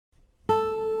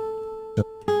Let's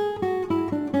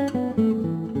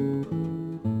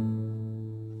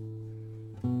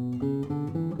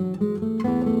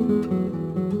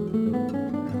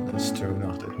turn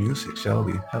off that music, shall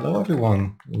we? Hello,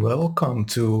 everyone. Welcome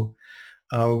to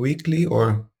our weekly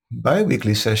or bi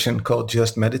weekly session called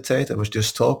Just Meditate. I was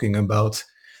just talking about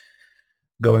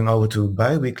going over to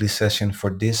bi weekly session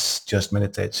for this Just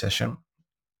Meditate session.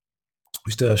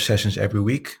 We still have sessions every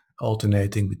week,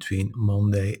 alternating between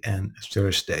Monday and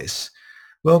Thursdays.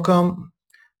 Welcome.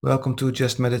 Welcome to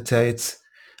Just Meditate.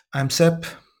 I'm Seb,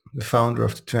 the founder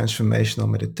of the Transformational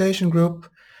Meditation Group,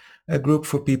 a group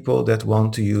for people that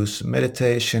want to use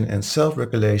meditation and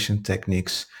self-regulation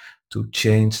techniques to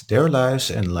change their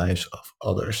lives and lives of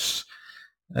others.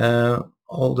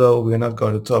 Although we're not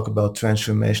going to talk about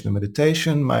transformational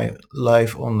meditation, my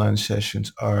live online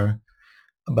sessions are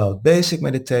about basic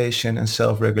meditation and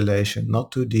self-regulation,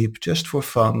 not too deep, just for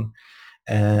fun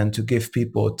and to give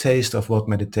people a taste of what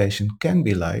meditation can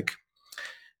be like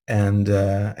and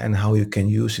how you can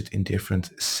use it in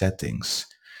different settings.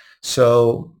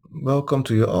 So welcome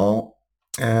to you all,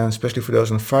 and especially for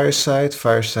those on Fireside.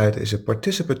 Fireside is a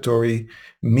participatory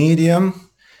medium,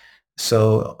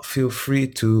 so feel free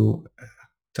to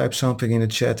type something in the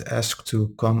chat, ask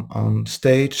to come on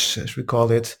stage, as we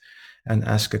call it, and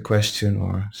ask a question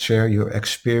or share your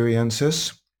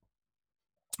experiences.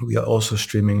 We are also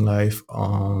streaming live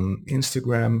on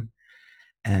Instagram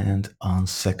and on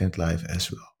Second Life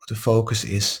as well. The focus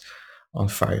is on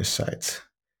Fireside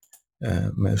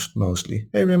mostly.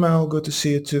 Hey Rimal, good to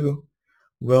see you too.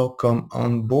 Welcome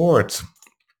on board.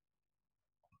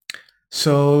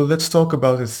 So let's talk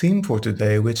about the theme for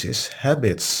today, which is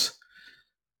habits,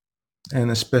 and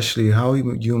especially how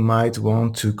you might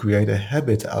want to create a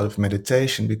habit out of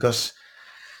meditation, because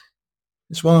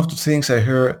it's one of the things I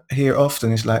hear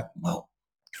often is like, well,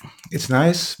 it's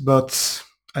nice, but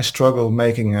I struggle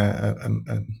making a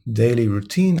daily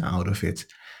routine out of it.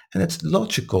 And it's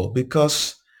logical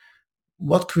because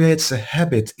what creates a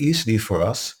habit easily for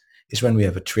us is when we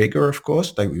have a trigger, of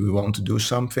course, like we want to do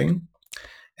something,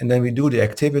 and then we do the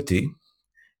activity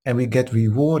and we get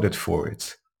rewarded for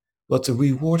it. But the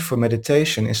reward for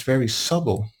meditation is very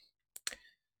subtle.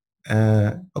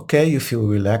 Okay, you feel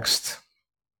relaxed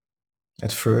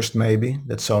at first, maybe.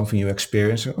 That's something you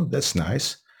experience. Oh, that's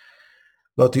nice.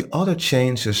 But the other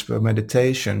changes for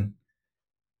meditation,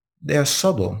 they are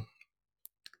subtle.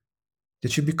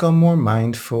 That you become more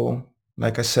mindful.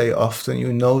 Like I say often,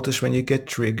 you notice when you get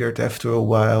triggered after a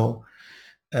while.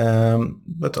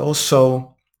 But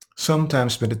also,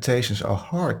 sometimes meditations are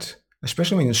hard,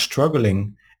 especially when you're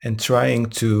struggling and trying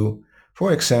to,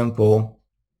 for example,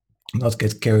 not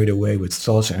get carried away with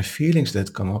thoughts and feelings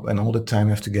that come up and all the time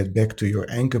have to get back to your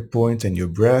anchor point and your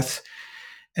breath.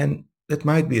 And that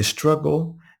might be a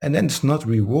struggle. And then it's not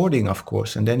rewarding, of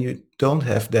course. And then you don't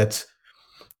have that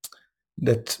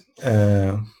that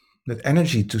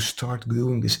energy to start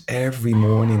doing this every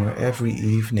morning or every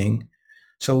evening.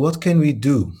 So what can we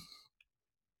do?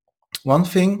 One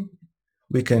thing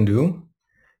we can do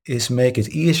is make it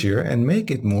easier and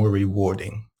make it more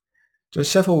rewarding. There are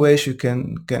several ways you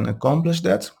can accomplish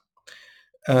that.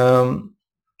 Um,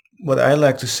 what I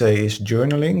like to say is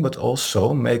journaling, but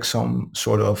also make some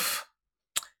sort of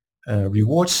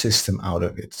reward system out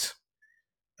of it.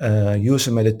 Use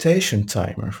a meditation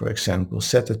timer, for example.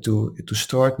 Set it to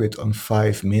start with on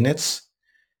 5 minutes,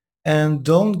 and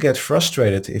don't get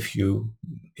frustrated if you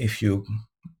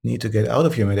need to get out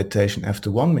of your meditation after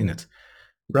 1 minute.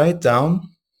 Write down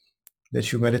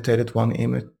that you meditated one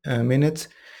minute.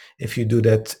 If you do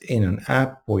that in an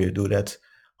app or you do that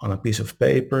on a piece of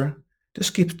paper,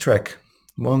 just keep track.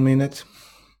 1 minute.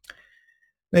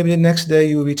 Maybe the next day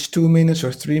you reach 2 minutes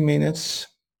or 3 minutes.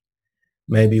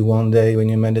 Maybe one day when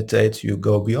you meditate, you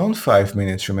go beyond 5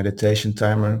 minutes. Your meditation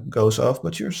timer goes off,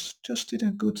 but you're just in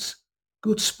a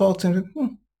good spot.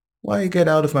 And why get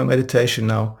out of my meditation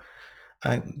now?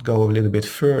 I go a little bit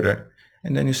further.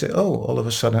 And then you say, oh, all of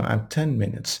a sudden I'm 10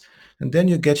 minutes. And then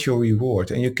you get your reward.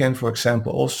 And you can, for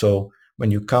example, also, when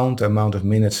you count the amount of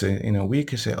minutes in a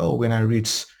week, you say, oh, when I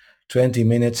reach 20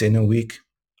 minutes in a week,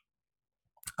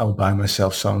 I'll buy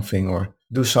myself something or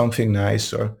do something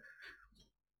nice or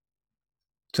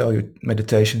tell your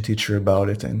meditation teacher about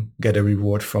it and get a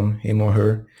reward from him or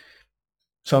her.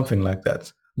 Something like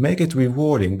that. Make it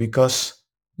rewarding because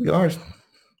we are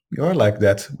we are like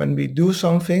that. When we do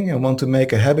something and want to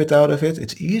make a habit out of it,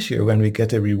 it's easier when we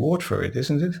get a reward for it,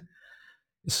 isn't it?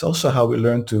 It's also how we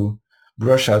learn to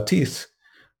brush our teeth.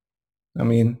 I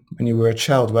mean, when you were a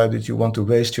child, why did you want to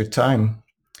waste your time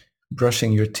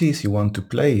brushing your teeth? You want to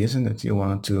play, isn't it? You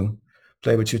want to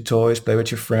play with your toys, play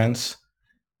with your friends.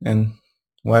 And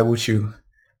Why would you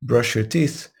brush your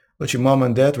teeth? But your mom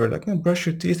and dad were like, "No, brush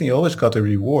your teeth," and you always got a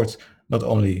reward. Not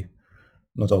only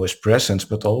not always presents,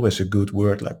 but always a good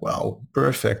word like, "Wow,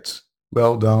 perfect,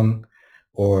 well done,"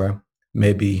 or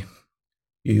maybe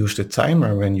you used a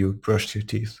timer when you brushed your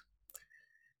teeth,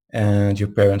 and your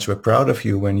parents were proud of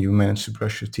you when you managed to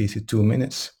brush your teeth in 2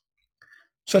 minutes.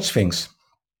 Such things.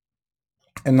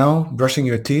 And now brushing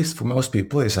your teeth for most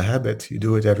people is a habit. You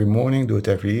do it every morning, do it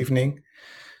every evening.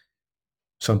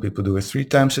 Some people do it 3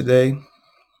 times a day.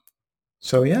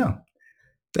 So yeah,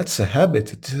 that's a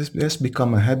habit. It has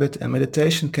become a habit, and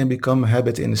meditation can become a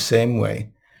habit in the same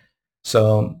way.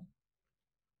 So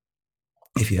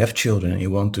if you have children and you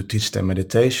want to teach them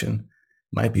meditation,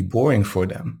 it might be boring for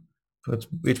them. But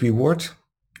with reward,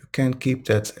 you can keep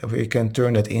that, or you can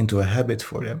turn that into a habit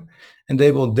for them. And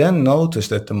they will then notice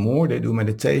that the more they do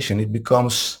meditation, it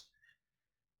becomes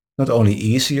not only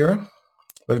easier,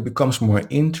 but it becomes more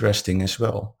interesting as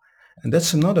well. And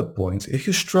that's another point. If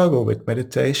you struggle with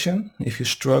meditation, if you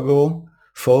struggle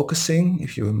focusing,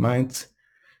 if your mind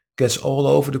gets all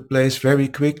over the place very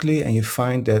quickly and you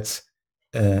find that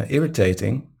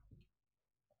irritating,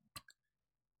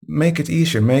 make it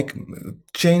easier,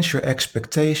 change your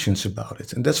expectations about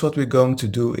it. And that's what we're going to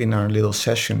do in our little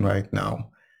session right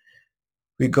now.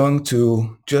 We're going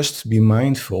to just be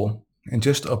mindful and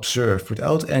just observe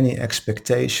without any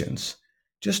expectations.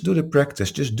 Just do the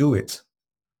practice, just do it.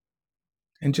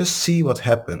 And just see what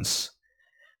happens.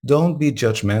 Don't be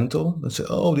judgmental and say,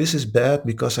 oh, this is bad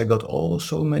because I got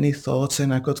so many thoughts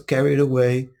and I got carried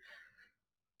away.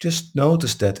 Just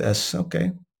notice that as,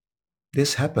 okay,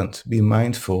 this happened. Be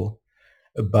mindful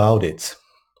about it.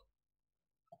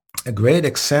 A great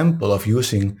example of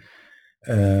using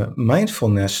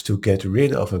mindfulness to get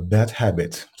rid of a bad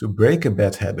habit, to break a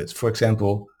bad habit. For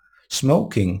example,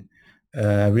 smoking.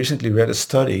 I recently read a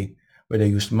study where they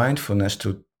used mindfulness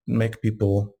to make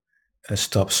people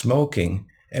stop smoking.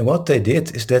 And what they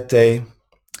did is that they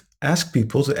asked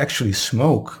people to actually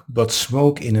smoke, but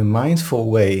smoke in a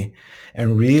mindful way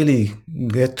and really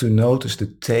get to notice the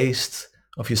taste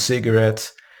of your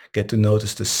cigarette, get to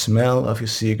notice the smell of your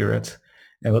cigarette.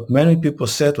 And what many people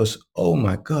said was, oh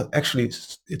my God, actually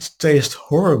it tastes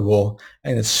horrible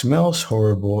and it smells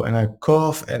horrible and I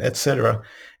cough and etc.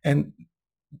 And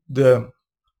the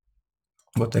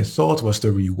what they thought was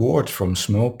the reward from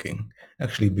smoking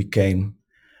actually became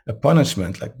a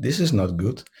punishment, like this is not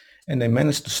good. And they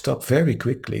managed to stop very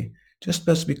quickly, just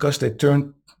because they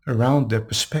turned around their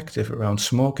perspective around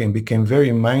smoking, became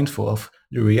very mindful of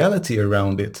the reality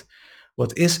around it.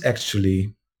 What is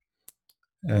actually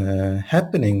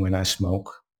happening when I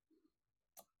smoke?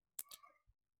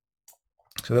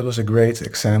 So that was a great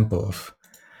example of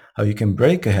how you can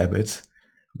break a habit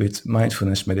with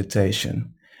mindfulness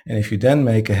meditation. And if you then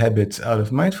make a habit out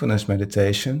of mindfulness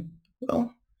meditation,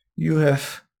 well, you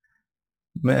have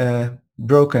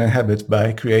broken a habit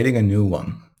by creating a new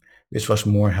one, which was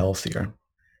more healthier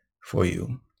for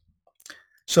you.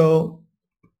 So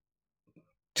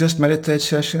just meditate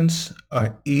sessions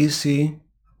are easy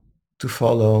to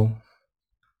follow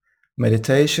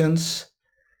meditations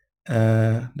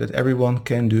that everyone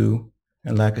can do.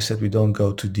 And like I said, we don't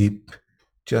go too deep,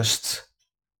 just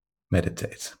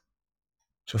meditate.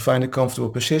 So find a comfortable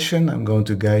position. I'm going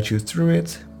to guide you through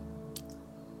it.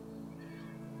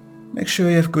 Make sure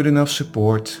you have good enough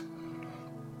support.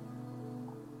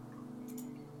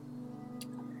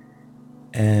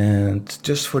 And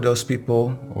just for those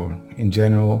people, or in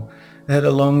general, that had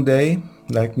a long day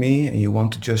like me and you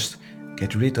want to just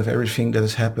get rid of everything that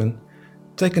has happened,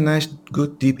 take a nice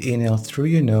good deep inhale through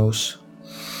your nose,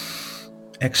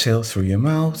 exhale through your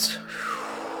mouth,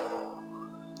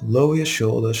 lower your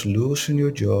shoulders, loosen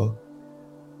your jaw,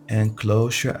 and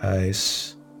close your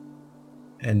eyes.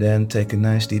 And then take a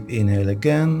nice deep inhale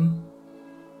again.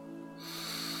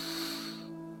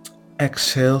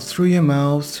 Exhale through your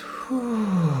mouth.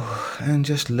 And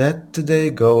just let the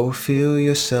day go. Feel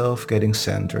yourself getting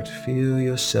centered. Feel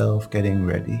yourself getting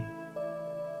ready.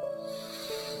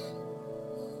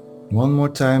 One more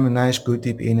time, a nice good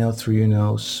deep inhale through your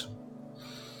nose.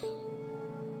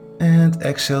 And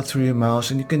exhale through your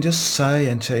mouth. And you can just sigh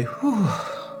and say, whew.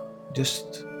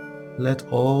 Just let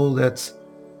all that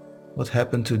what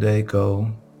happened today go.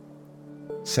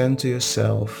 Center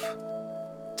yourself.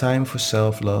 Time for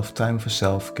self-love, time for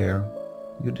self-care.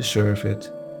 You deserve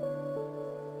it.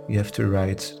 You have the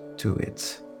right to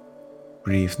it.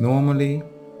 Breathe normally.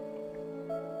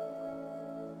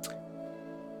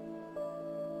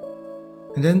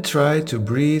 And then try to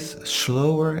breathe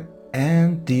slower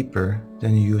and deeper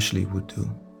than you usually would do.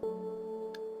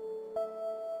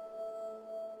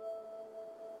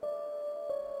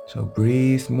 So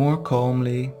breathe more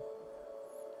calmly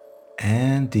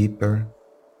and deeper.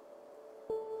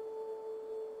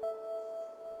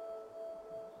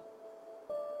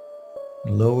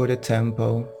 Lower the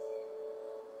tempo.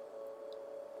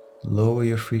 Lower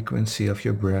your frequency of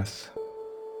your breath.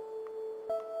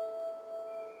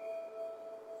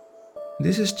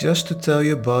 This is just to tell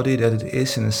your body that it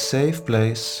is in a safe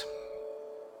place,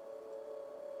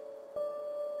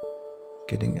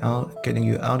 getting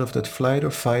you out of that flight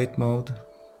or fight mode.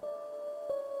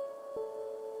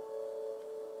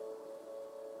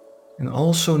 And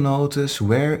also notice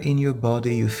where in your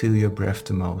body you feel your breath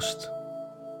the most.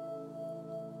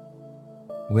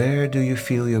 Where do you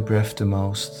feel your breath the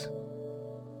most?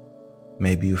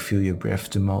 Maybe you feel your breath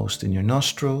the most in your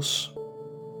nostrils,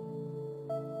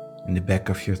 in the back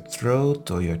of your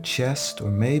throat or your chest, or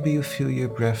maybe you feel your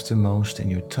breath the most in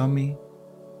your tummy.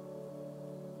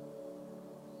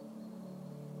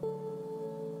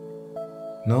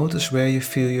 Notice where you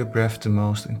feel your breath the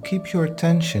most and keep your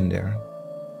attention there.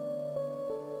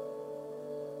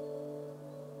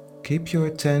 Keep your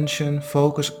attention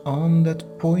focused on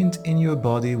that point in your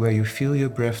body where you feel your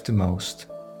breath the most.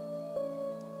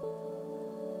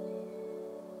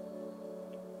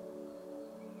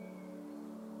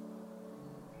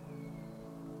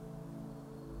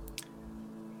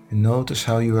 And notice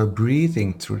how you are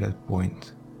breathing through that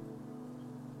point.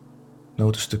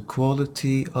 Notice the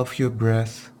quality of your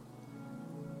breath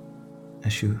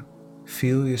as you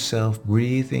feel yourself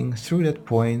breathing through that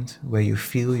point where you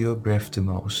feel your breath the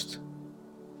most.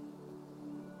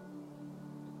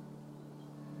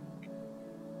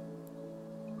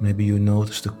 Maybe you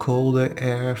notice the colder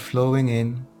air flowing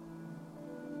in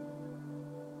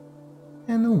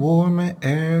and the warmer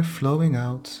air flowing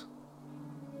out.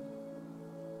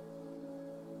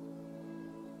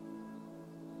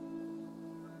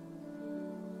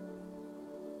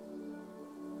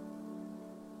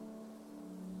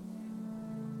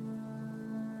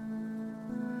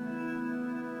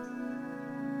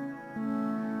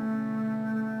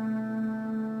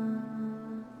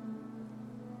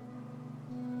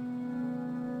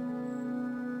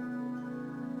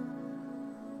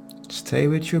 Stay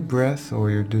with your breath, or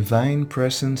your divine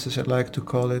presence as I like to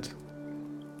call it.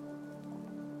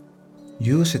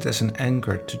 Use it as an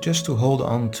anchor to hold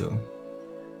on to,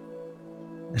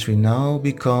 as we now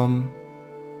become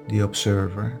the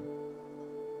observer.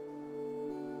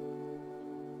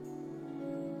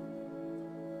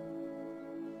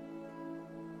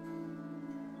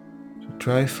 So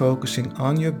try focusing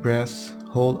on your breath,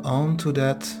 hold on to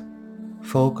that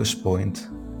focus point.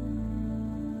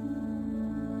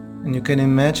 And you can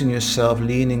imagine yourself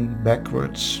leaning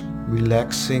backwards,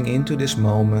 relaxing into this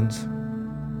moment,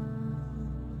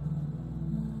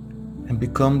 and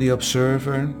become the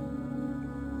observer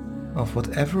of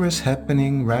whatever is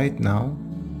happening right now,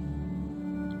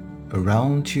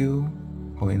 around you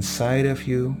or inside of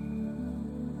you.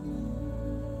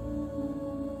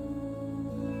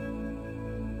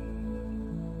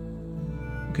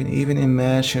 You can even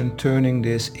imagine turning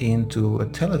this into a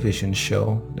television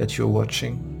show that you're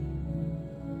watching.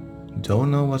 You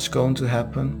don't know what's going to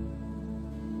happen.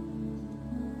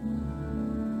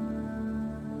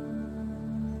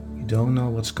 You don't know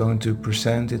what's going to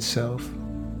present itself.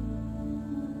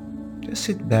 Just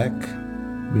sit back,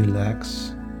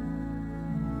 relax.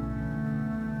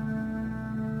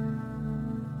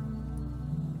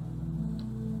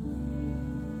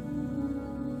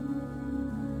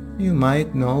 You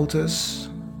might notice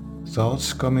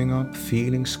thoughts coming up,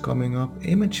 feelings coming up,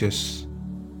 images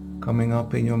coming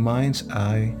up in your mind's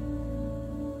eye.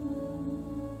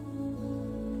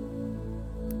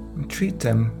 And treat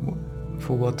them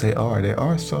for what they are. They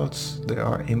are thoughts, they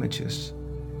are images,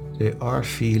 they are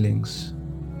feelings.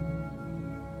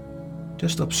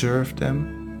 Just observe them.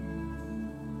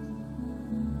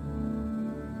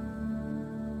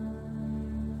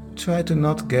 Try to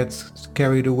not get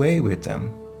carried away with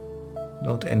them.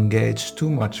 Don't engage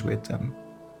too much with them.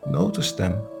 Notice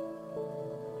them.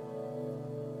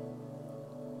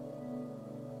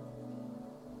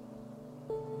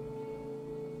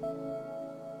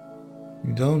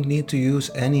 You don't need to use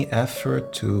any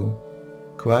effort to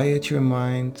quiet your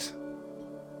mind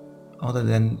other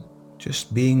than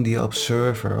just being the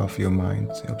observer of your mind,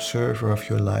 the observer of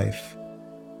your life,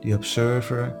 the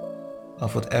observer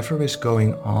of whatever is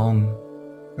going on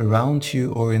around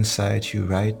you or inside you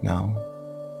right now.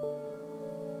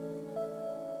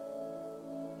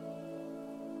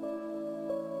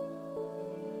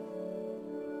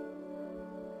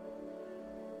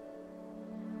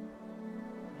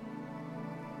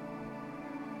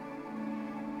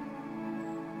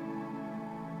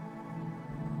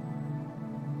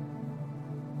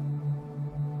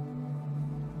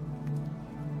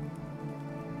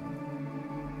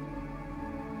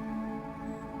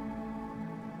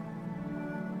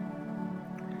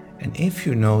 And if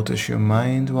you notice your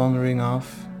mind wandering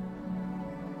off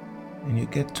and you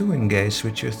get too engaged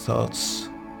with your thoughts,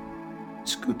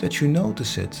 it's good that you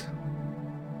notice it,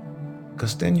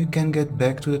 because then you can get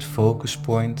back to that focus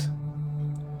point,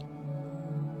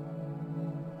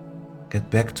 get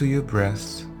back to your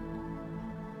breath.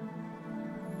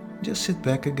 Just sit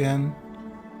back again,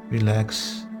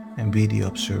 relax, and be the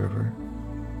observer.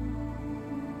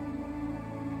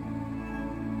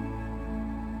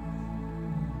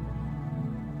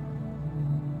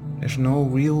 There's no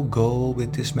real goal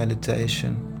with this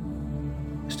meditation.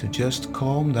 It's to just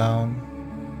calm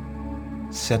down,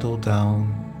 settle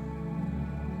down,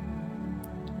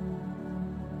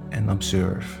 and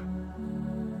observe.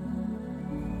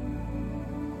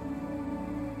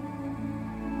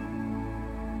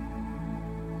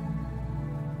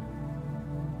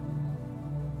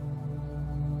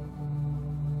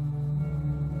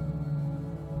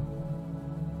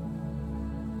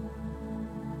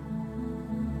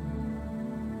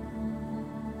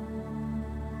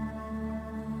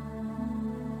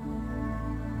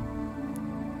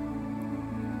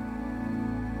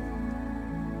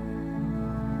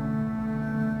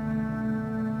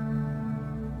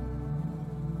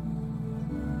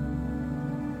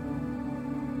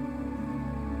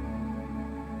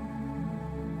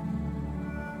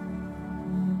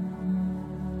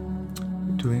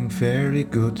 Doing very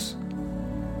good.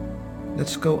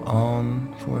 Let's go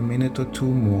on for a minute or two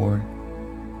more.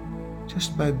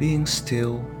 Just by being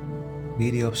still, be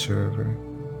the observer.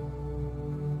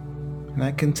 And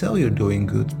I can tell you're doing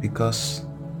good because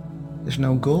there's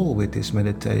no goal with this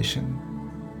meditation.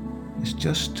 It's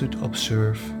just to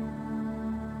observe.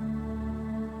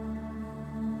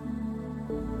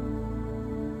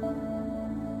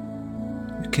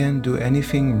 You can't do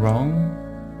anything wrong.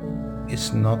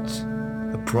 It's not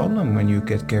a problem when you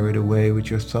get carried away with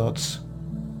your thoughts.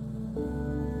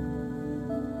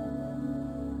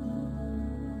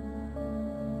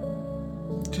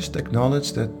 Just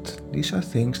acknowledge that these are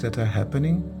things that are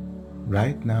happening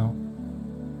right now.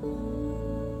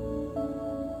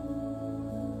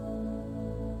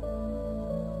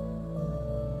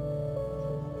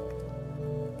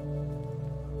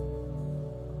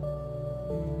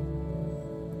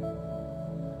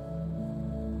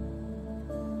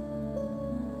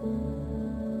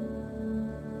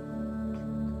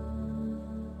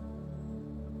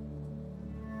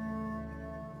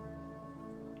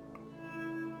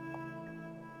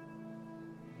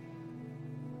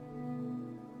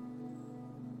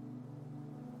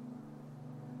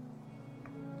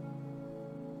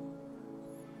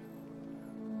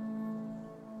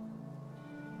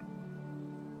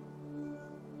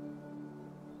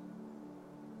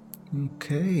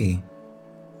 Okay.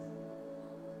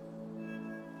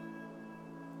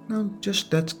 Now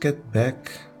just let's get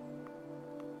back.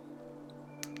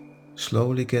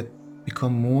 Slowly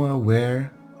become more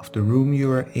aware of the room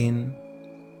you are in.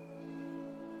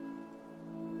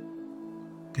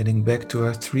 Getting back to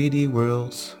our 3D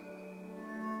world.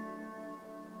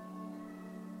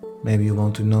 Maybe you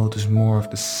want to notice more of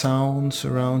the sounds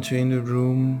around you in the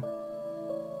room.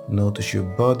 Notice your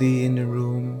body in the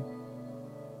room.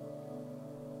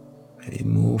 Maybe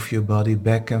move your body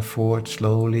back and forth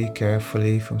slowly,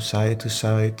 carefully from side to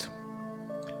side.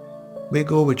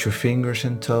 Wiggle with your fingers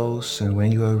and toes, and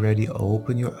when you are ready,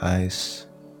 open your eyes.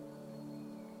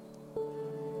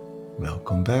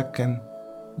 Welcome back and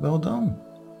well done.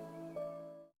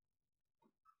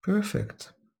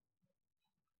 Perfect.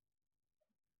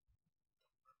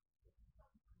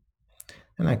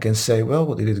 And I can say,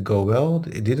 well, did it go well?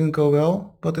 It didn't go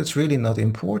well, but it's really not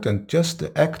important. Just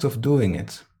the act of doing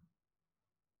it.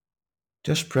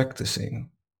 Just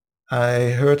practicing. I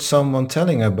heard someone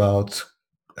telling about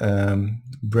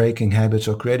breaking habits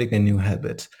or creating a new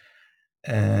habit.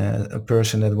 A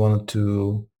person that wanted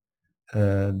to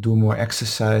do more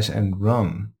exercise and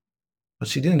run, but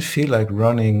she didn't feel like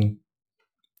running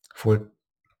for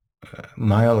a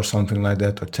mile or something like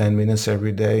that, or 10 minutes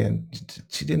every day, and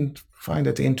she didn't find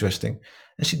that interesting.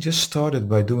 And she just started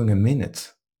by doing a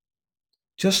minute.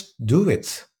 Just do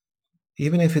it,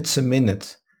 even if it's a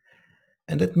minute.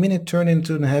 And that minute turned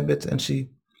into a habit, and she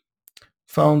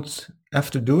found,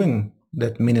 after doing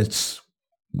that minute's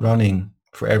running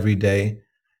for every day,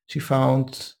 she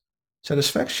found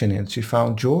satisfaction in it. She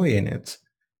found joy in it.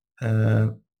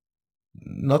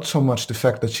 Not so much the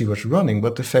fact that she was running,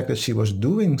 but the fact that she was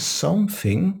doing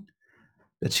something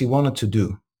that she wanted to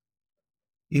do,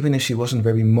 even if she wasn't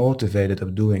very motivated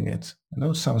of doing it. I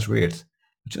know it sounds weird,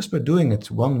 but just by doing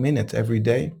it 1 minute every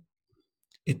day,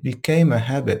 it became a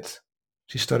habit.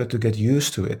 She started to get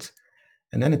used to it.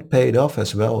 And then it paid off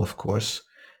as well, of course.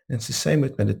 It's the same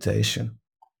with meditation.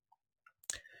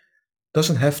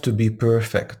 Doesn't have to be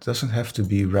perfect, doesn't have to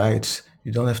be right.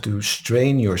 You don't have to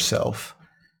strain yourself.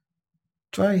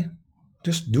 Try,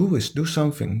 just do it, do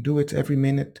something, do it every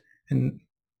minute. And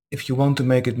if you want to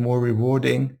make it more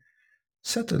rewarding,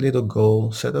 set a little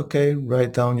goal. Set, okay,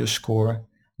 write down your score.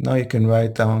 Now you can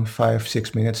write down 5,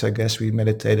 6 minutes. I guess we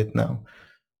meditated now.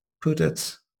 Put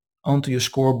it onto your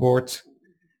scoreboard.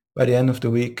 By the end of the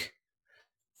week,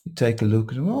 you take a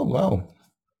look. Oh, wow,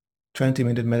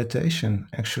 20-minute meditation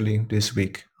actually this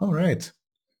week. All right.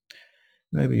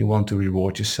 Maybe you want to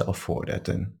reward yourself for that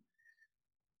and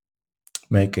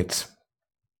make it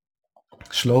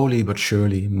slowly but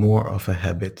surely more of a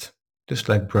habit, just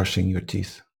like brushing your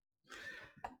teeth.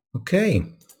 Okay.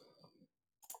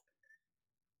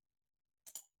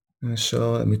 And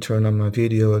so let me turn on my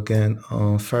video again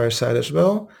on Fireside as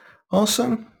well.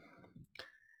 Awesome.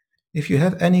 If you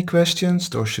have any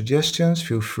questions or suggestions,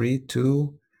 feel free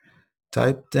to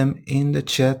type them in the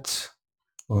chat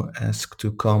or ask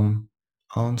to come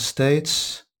on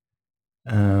stage.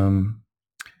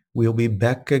 We'll be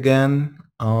back again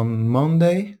on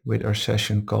Monday with our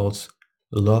session called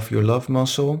Love Your Love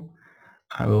Muscle.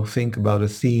 I will think about a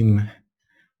theme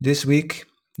this week,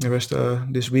 the rest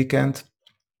of this weekend.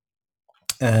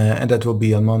 And that will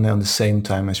be on Monday on the same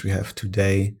time as we have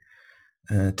today,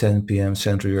 10 p.m.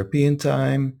 Central European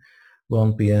Time,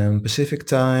 1 p.m. Pacific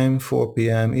Time, 4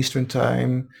 p.m. Eastern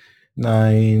Time,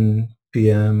 9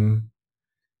 p.m.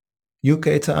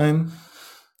 UK Time,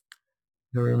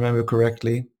 if I remember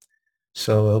correctly.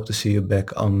 So I hope to see you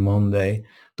back on Monday.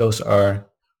 Those are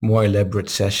more elaborate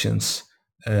sessions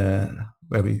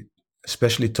where we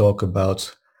especially talk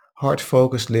about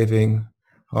heart-focused living,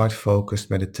 heart-focused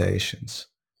meditations.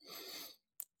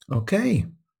 Okay.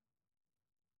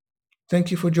 Thank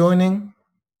you for joining.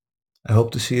 I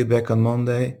hope to see you back on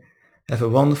Monday. Have a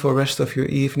wonderful rest of your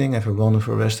evening, have a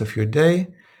wonderful rest of your day,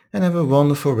 and have a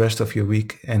wonderful rest of your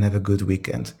week, and have a good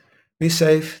weekend. Be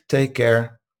safe, take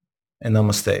care, and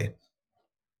namaste.